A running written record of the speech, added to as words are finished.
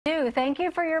Thank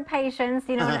you for your patience.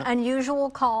 You know, an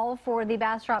unusual call for the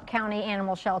Bastrop County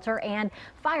Animal Shelter and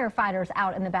firefighters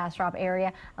out in the Bastrop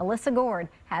area. Alyssa Gord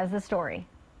has the story.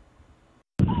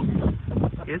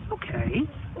 It's okay.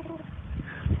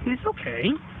 It's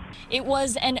okay. It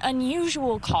was an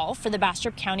unusual call for the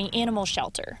Bastrop County Animal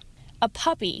Shelter. A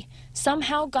puppy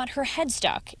somehow got her head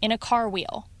stuck in a car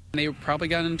wheel. They probably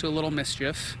got into a little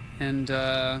mischief and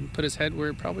put his head where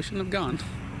it probably shouldn't have gone.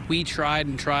 We tried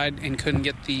and couldn't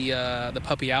get the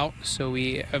puppy out, so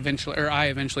I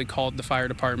eventually called the fire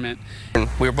department.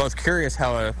 We were both curious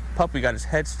how a puppy got his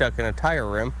head stuck in a tire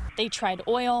rim. They tried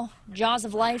oil, jaws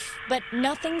of life, but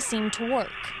nothing seemed to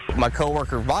work. My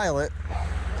coworker Violet,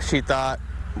 she thought,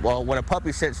 well, when a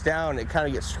puppy sits down, it kind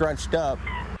of gets scrunched up.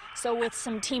 So with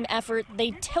some team effort,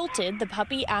 they tilted the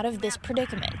puppy out of this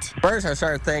predicament. First, I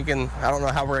started thinking, I don't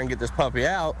know how we're gonna get this puppy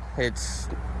out. It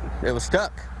was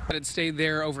stuck. But it stayed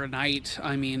there overnight.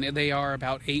 I mean, they are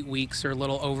about 8 weeks or a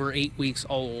little over 8 weeks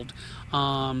old.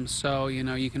 So, you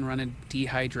know, you can run a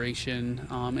dehydration,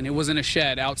 and it was in a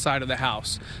shed outside of the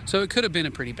house. So it could have been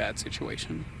a pretty bad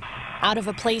situation. Out of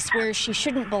a place where she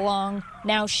shouldn't belong,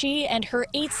 now she and her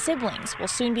 8 siblings will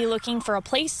soon be looking for a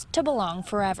place to belong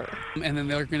forever. And then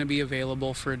they're going to be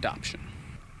available for adoption.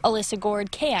 Alyssa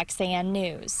Gord, KXAN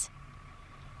News.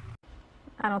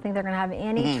 I don't think they're going to have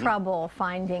any trouble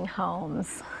finding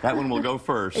homes. That one will go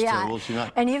first. Yeah. Will she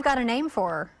not? And you've got a name for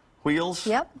her. Wheels?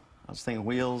 Yep. I was thinking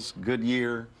Wheels,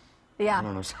 Goodyear. Yeah. I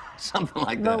don't know, something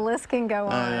like The that. list can go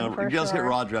on, for Let's sure. get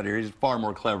Roger out here. He's far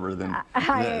more clever than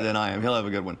I am. He'll have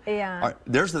a good one. Yeah. All right,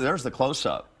 there's the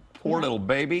close-up. Poor little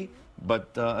baby,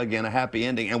 but again, a happy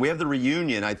ending. And we have the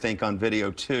reunion, I think, on video,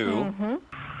 too.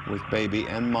 With baby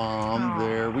and mom.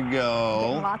 There we go.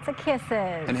 Getting lots of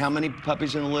kisses. And how many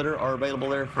puppies in the litter are available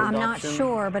there for adoption? I'm not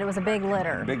sure, but it was a big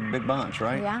litter. Big bunch,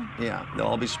 right? Yeah. Yeah. They'll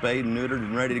all be spayed and neutered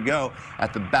and ready to go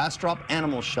at the Bastrop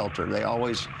Animal Shelter. They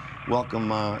always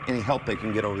welcome any help they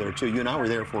can get over there, too. You and I were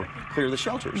there for Clear the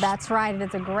Shelters. That's right.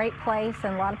 It's a great place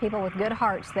and a lot of people with good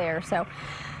hearts there. So,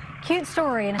 cute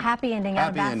story and a happy ending out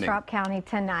of Bastrop County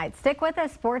tonight. Stick with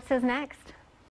us. Sports is next.